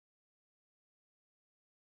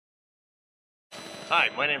Hi,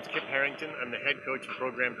 my name is Kip Harrington. I'm the head coach and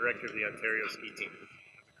program director of the Ontario ski team.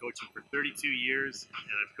 I've been coaching for 32 years,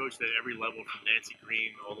 and I've coached at every level from Nancy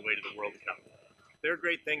Green all the way to the World Cup. There are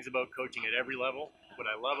great things about coaching at every level. What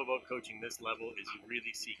I love about coaching this level is you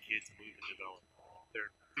really see kids move and develop.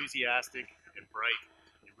 They're enthusiastic and bright,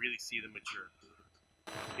 and you really see them mature.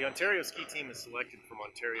 The Ontario ski team is selected from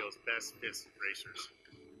Ontario's best FIS racers.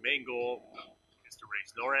 The main goal is to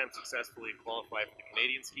race NORAM successfully and qualify for the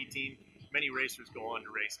Canadian ski team. Many racers go on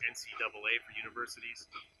to race NCAA for universities,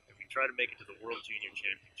 and we try to make it to the World Junior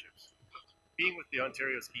Championships. Being with the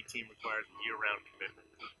Ontario ski team requires a year-round commitment.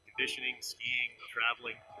 Conditioning, skiing,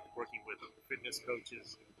 traveling, working with fitness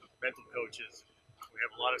coaches, mental coaches. We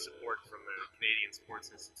have a lot of support from the Canadian Sports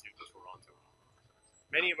Institute in Toronto.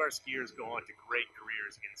 Many of our skiers go on to great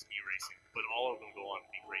careers in ski racing, but all of them go on to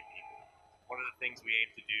be great people. One of the things we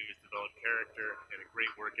aim to do is develop character and a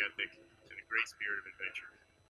great work ethic and a great spirit of adventure.